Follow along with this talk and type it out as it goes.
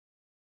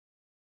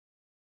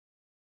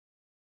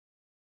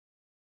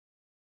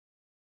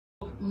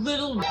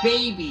little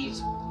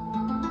babies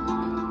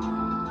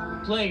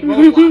playing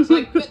Roblox.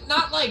 Like,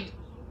 not like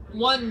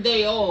 1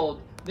 day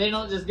old. They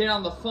don't just get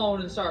on the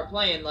phone and start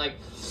playing. Like,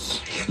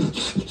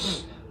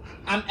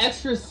 I'm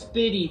extra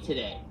spitty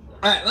today.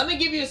 Alright, let me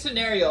give you a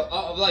scenario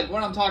of like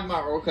what I'm talking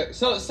about real quick.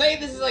 So say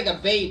this is like a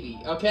baby,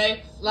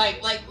 okay?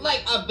 Like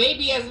a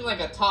baby as in like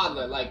a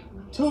toddler, like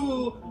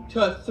 2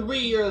 to 3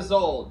 years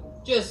old.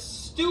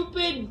 Just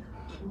stupid,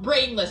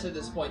 brainless at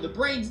this point. The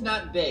brain's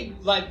not big,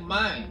 like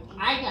mine.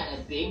 I got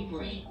a big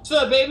brain. So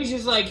the baby's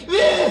just like, and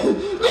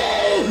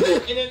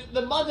then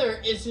the mother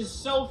is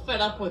just so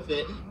fed up with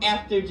it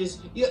after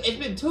just, you know, it's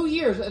been 2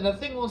 years and the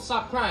thing won't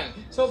stop crying.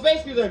 So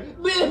basically they're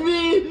like,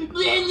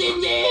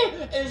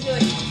 and she's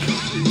like,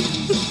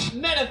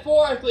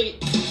 metaphorically,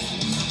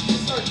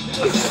 starts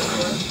doing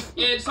that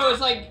to her. And so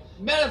it's like,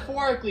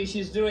 metaphorically,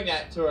 she's doing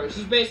that to her.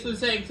 She's basically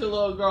saying to the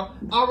little girl,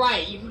 "All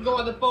right, you can go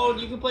on the phone.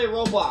 You can play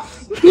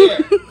Roblox. Here,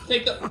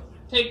 take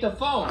the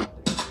phone."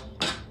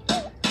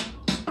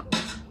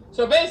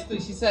 So basically,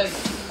 she says,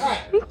 "All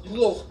right, you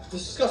little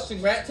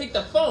disgusting rat, take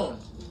the phone.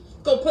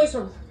 Go play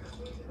some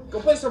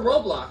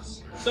Roblox."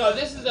 So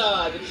this is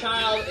the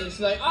child, and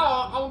she's like,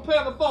 "Oh, I want to play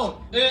on the phone."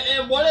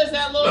 And what does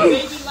that little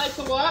baby like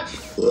to watch?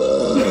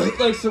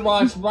 He likes to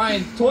watch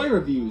Ryan's toy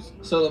reviews.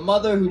 So the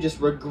mother, who just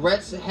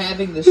regrets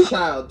having this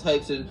child,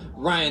 types in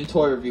Ryan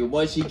toy review.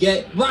 Once you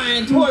get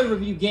Ryan toy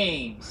review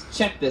games,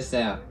 check this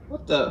out.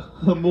 What the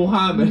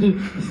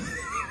Muhammad?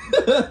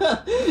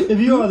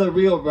 If you are the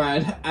real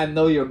Ryan, I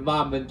know your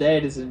mom and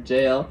dad is in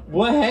jail.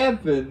 What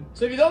happened?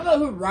 So if you don't know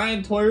who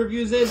Ryan Toy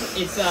Reviews is,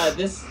 it's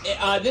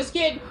this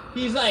kid.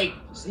 He's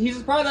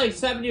probably like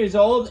 7 years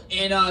old,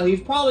 and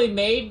he's probably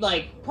made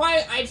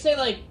I'd say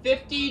like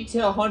 $50 to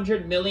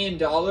 $100 million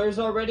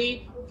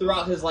already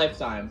throughout his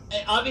lifetime.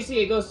 And obviously,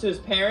 it goes to his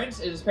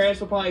parents, and his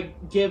parents will probably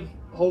give,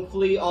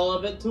 hopefully, all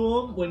of it to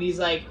him when he's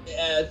like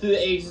through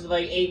the ages of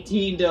like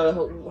 18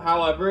 to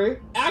however.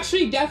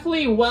 Actually,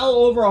 definitely well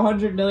over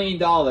 $100 million.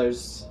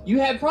 You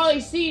have probably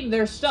seen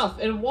their stuff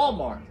in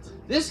Walmart.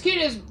 This kid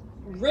is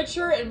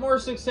richer and more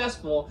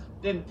successful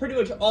than pretty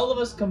much all of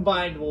us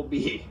combined will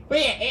be. But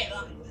yeah,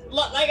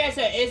 like I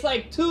said, it's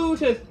like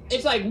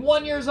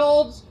 1 year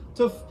olds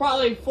to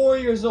probably 4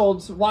 years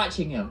olds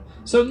watching him.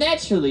 So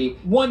naturally,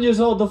 1 year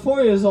old to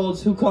 4 years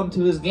olds who come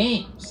to his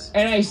games.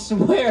 And I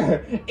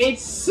swear,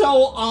 it's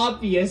so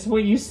obvious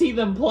when you see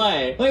them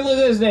play. Like, look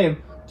at his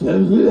name. I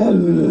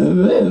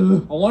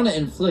want to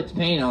inflict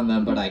pain on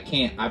them, but I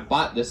can't. I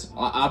bought this,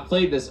 I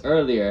played this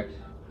earlier,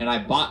 and I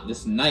bought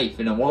this knife,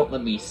 and it won't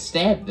let me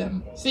stab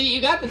them. See,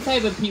 you got the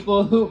type of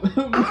people who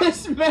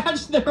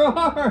mismatch their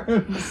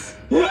arms.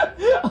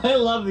 I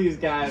love these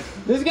guys.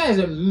 This guy's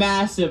a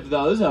massive,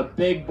 though. This is a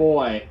big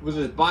boy. It was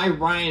just buy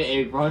Ryan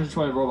egg for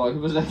 120 Robux.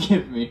 Who was that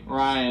give me?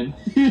 Ryan.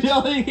 You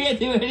can't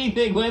do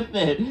anything with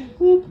it.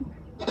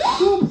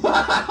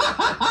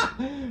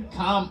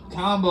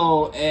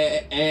 Combo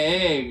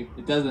egg.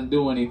 It doesn't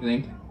do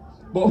anything.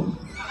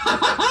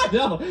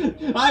 No,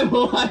 I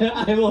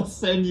will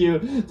send you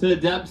to the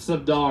depths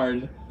of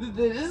darn.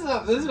 This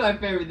is my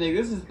favorite thing.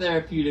 This is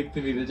therapeutic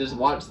to me to just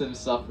watch them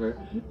suffer.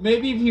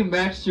 Maybe if you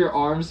matched your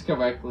arms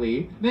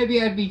correctly,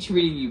 maybe I'd be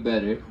treating you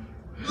better.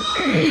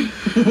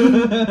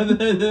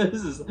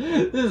 This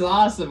is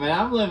awesome, man.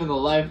 I'm living the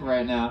life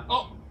right now.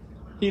 Oh,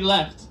 he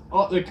left.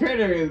 Oh, the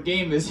creator of the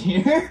game is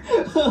here.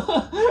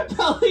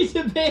 Probably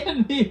to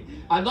ban me.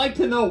 I'd like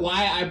to know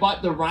why I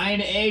bought the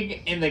Ryan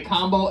egg and the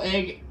combo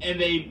egg and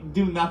they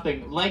do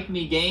nothing. Like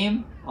me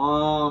game.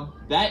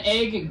 That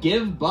egg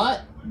give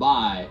butt.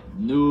 Bye.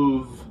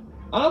 Noob.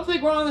 I don't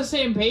think we're on the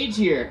same page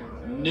here.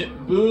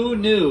 Boo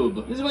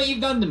noob. This is what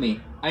you've done to me.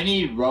 I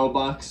need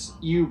Robux.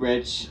 You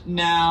rich.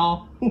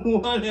 Now.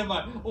 What am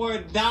I? Or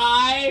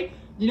die?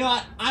 You know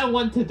what? I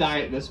want to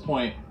die at this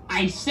point.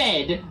 I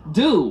said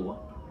do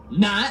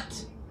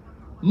not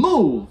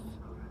move.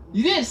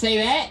 You didn't say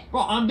that.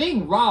 Bro, I'm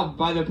being robbed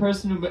by the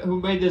person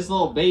who made this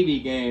little baby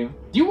game.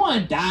 Do you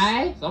want to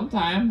die?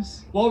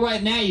 Sometimes. Well,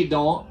 right now you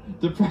don't.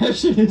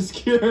 Depression is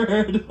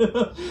cured.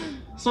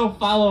 So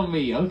follow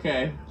me,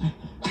 okay.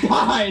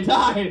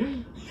 Die.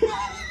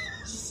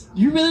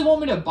 You really want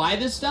me to buy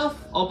this stuff?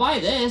 I'll buy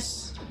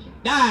this.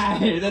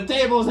 Die. The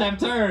tables have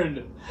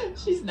turned.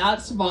 She's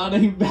not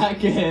spawning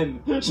back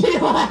in. She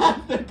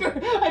laughed.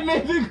 I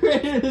made the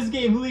creator of this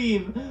game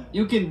leave.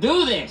 You can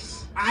do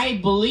this. I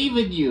believe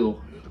in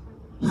you.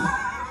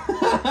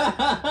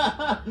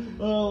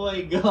 Oh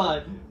my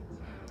god.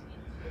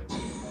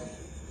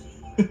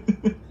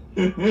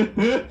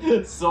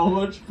 So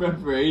much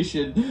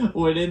preparation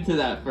went into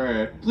that for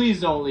her. Please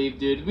don't leave,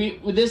 dude.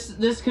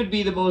 This could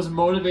be the most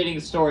motivating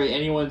story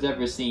anyone's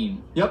ever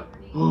seen. Yep.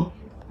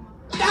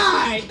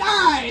 Die!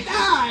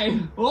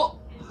 Oh.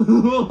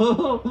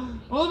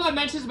 Well, if I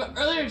mentioned this, but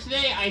earlier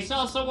today I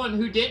saw someone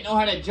who didn't know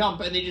how to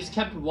jump and they just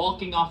kept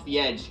walking off the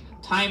edge.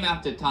 Time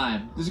after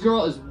time. This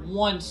girl is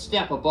one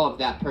step above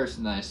that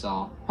person that I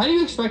saw. How do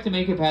you expect to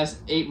make it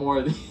past 8 more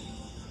of these?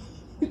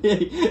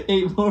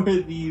 8 more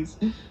of these.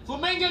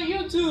 Flamango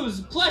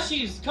U2's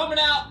plushies coming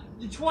out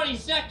the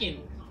 22nd.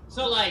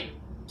 So like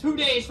 2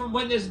 days from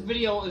when this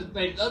video is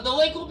made. The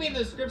link will be in the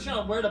description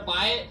on where to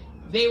buy it.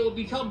 They will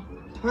become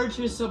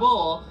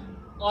purchasable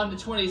on the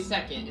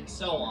 22nd and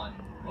so on.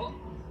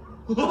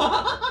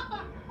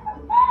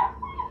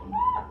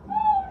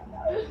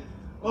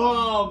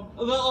 Oh,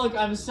 look,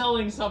 I'm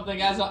selling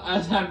something as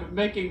I'm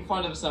making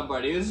fun of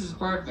somebody. This is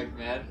perfect,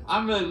 man.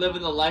 I'm really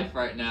living the life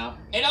right now.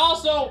 And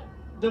also,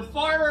 the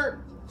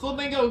farmer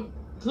flamingo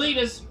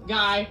Cletus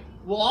guy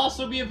will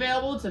also be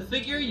available to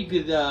figure. You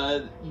could,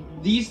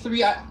 these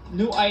 3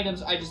 new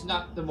items, I just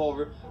knocked them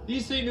over.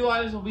 These 3 new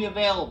items will be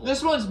available.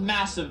 This one's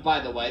massive, by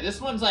the way. This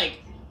one's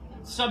like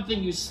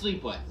something you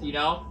sleep with, you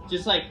know?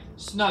 Just like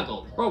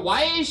snuggled. Bro,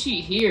 why is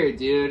she here,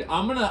 dude?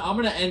 I'm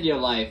gonna end your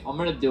life. I'm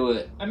gonna do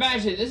it.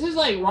 Imagine, this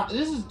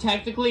is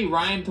technically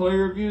Ryan Toy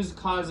Reviews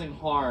causing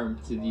harm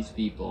to these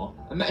people.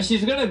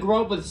 She's gonna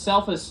grow up with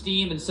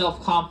self-esteem and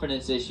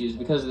self-confidence issues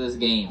because of this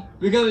game.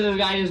 Because of this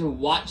guy just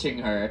watching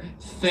her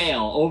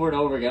fail over and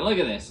over again. Look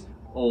at this.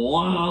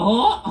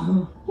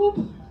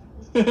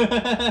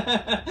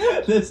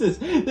 This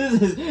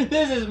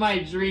is my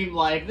dream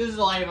life. This is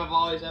the life I've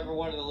always ever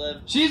wanted to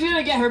live. She's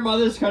gonna get her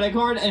mother's credit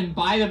card and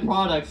buy the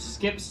product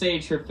skip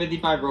stage for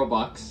 55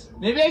 Robux.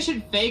 Maybe I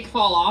should fake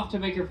fall off to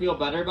make her feel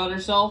better about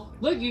herself.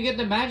 Look, you get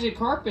the magic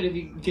carpet if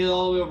you get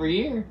all the way over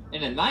here.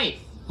 And a knife.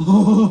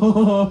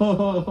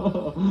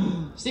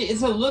 See,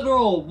 it's a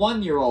literal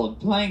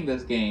 1-year-old playing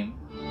this game.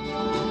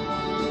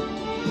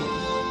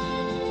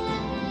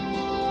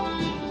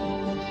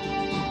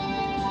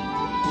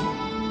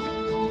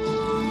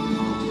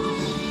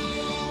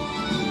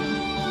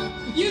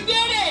 You did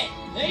it!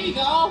 There you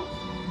go.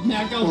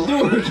 Now go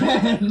do it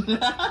again.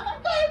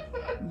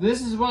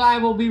 This is what I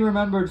will be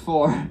remembered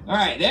for.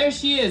 Alright, there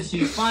she is.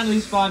 She's finally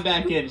spawned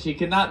back in. She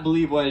cannot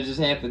believe what has just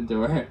happened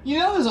to her. You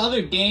know there's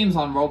other games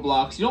on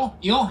Roblox. You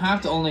don't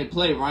have to only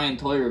play Ryan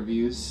Toy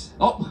Reviews.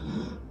 Oh,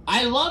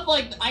 I love,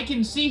 like, I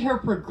can see her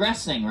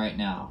progressing right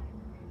now.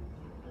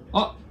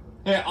 Oh,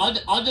 here,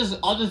 I'll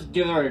just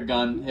give her a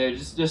gun. Here,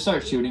 just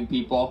start shooting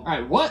people.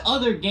 Alright, what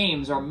other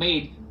games are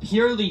made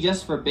purely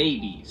just for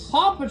babies?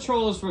 Paw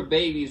Patrol is for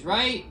babies,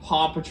 right?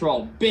 Paw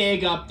Patrol,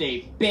 big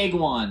update, big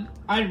one.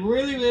 I'd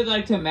really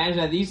like to imagine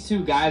that these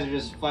 2 guys are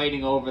just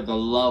fighting over the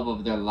love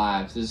of their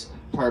lives, this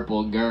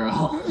purple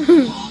girl.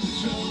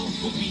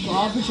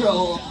 Paw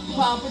Patrol,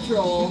 Paw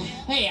Patrol.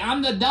 Hey,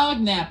 I'm the dog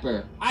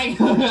napper. I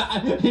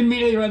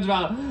immediately runs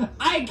around.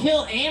 I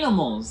kill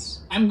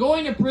animals. I'm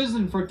going to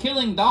prison for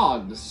killing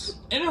dogs.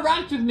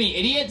 Interact with me,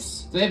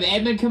 idiots. Do they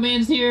have admin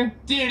commands here?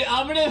 Dude,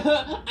 I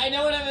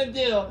know what I'm gonna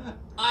do.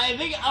 I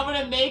think I'm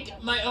gonna make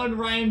my own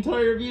Ryan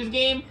Toy Reviews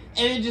game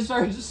and then just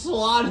start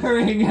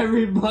slaughtering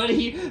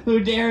everybody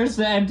who dares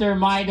to enter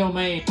my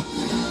domain.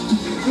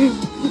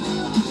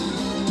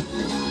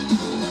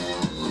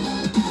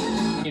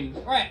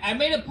 Alright, I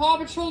made a Paw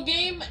Patrol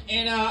game,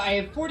 and I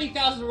have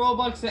 40,000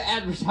 Robux to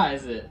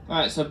advertise it.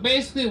 Alright, so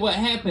basically what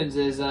happens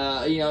is,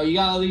 you know, you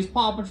got all these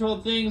Paw Patrol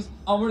things.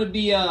 I'm gonna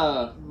be,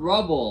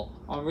 Rubble.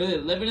 I'm really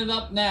living it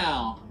up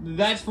now.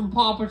 That's from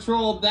Paw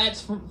Patrol,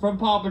 that's from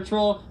Paw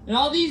Patrol, and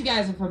all these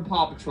guys are from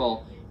Paw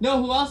Patrol. You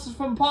know who else is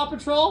from Paw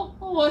Patrol?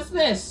 Oh, what's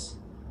this?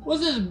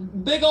 What's this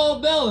big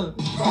old building?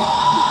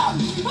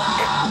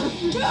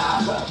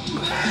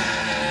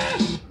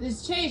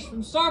 This Chase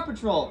from Star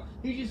Patrol.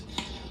 He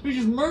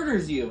just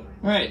murders you.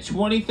 Alright,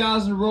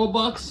 20,000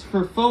 Robux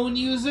for phone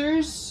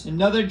users.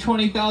 Another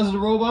 20,000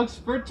 Robux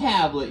for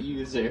tablet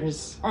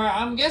users. Alright,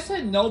 I'm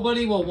guessing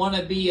nobody will want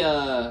to be,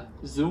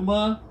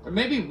 Zuma. Or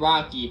maybe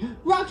Rocky.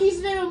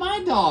 Rocky's the name of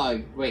my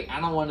dog. Wait,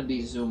 I don't want to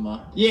be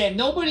Zuma. Yeah,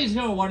 nobody's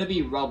gonna want to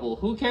be Rubble.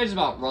 Who cares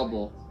about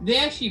Rubble? They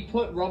actually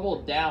put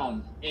Rubble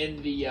down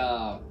in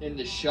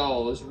the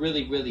show. It was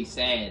really, really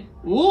sad.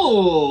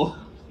 Ooh!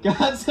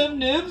 Got some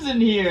noobs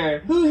in here.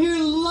 Who here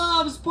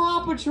loves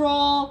Paw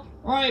Patrol?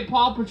 Alright,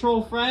 Paw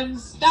Patrol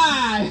friends.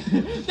 Die!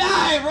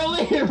 Die!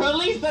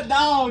 Release the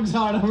dogs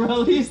on them!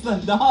 Release the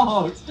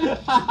dogs!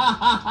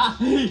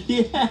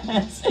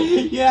 Yes!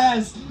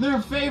 Yes!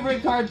 Their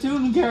favorite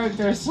cartoon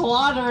character,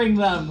 slaughtering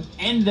them!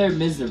 End their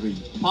misery.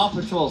 Paw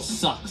Patrol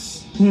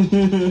sucks.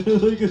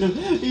 Look at him.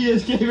 He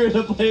just came here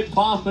to play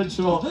Paw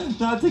Patrol,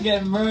 not to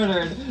get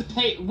murdered.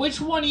 Hey, which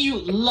one of you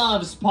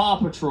loves Paw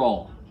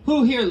Patrol?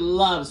 Who here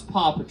loves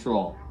Paw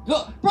Patrol?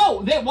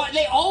 Bro,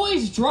 they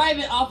always drive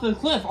it off the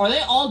cliff. Are they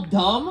all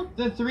dumb?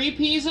 The 3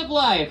 P's of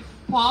life.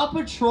 Paw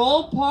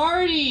Patrol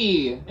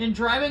party. And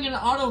driving an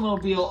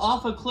automobile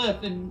off a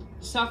cliff and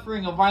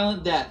suffering a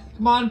violent death.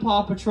 Come on,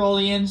 Paw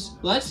Patrolians.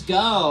 Let's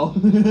go.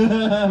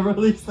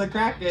 Release the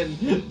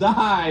Kraken.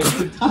 Die.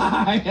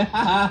 Die.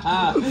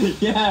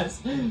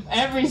 Yes.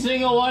 Every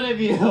single one of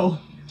you.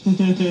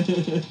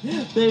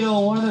 They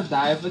don't want to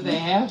die, but they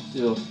have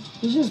to.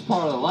 It's just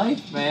part of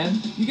life, man.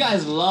 You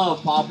guys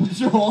love Paw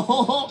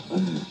Patrol.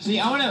 See,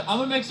 I'm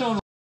gonna make someone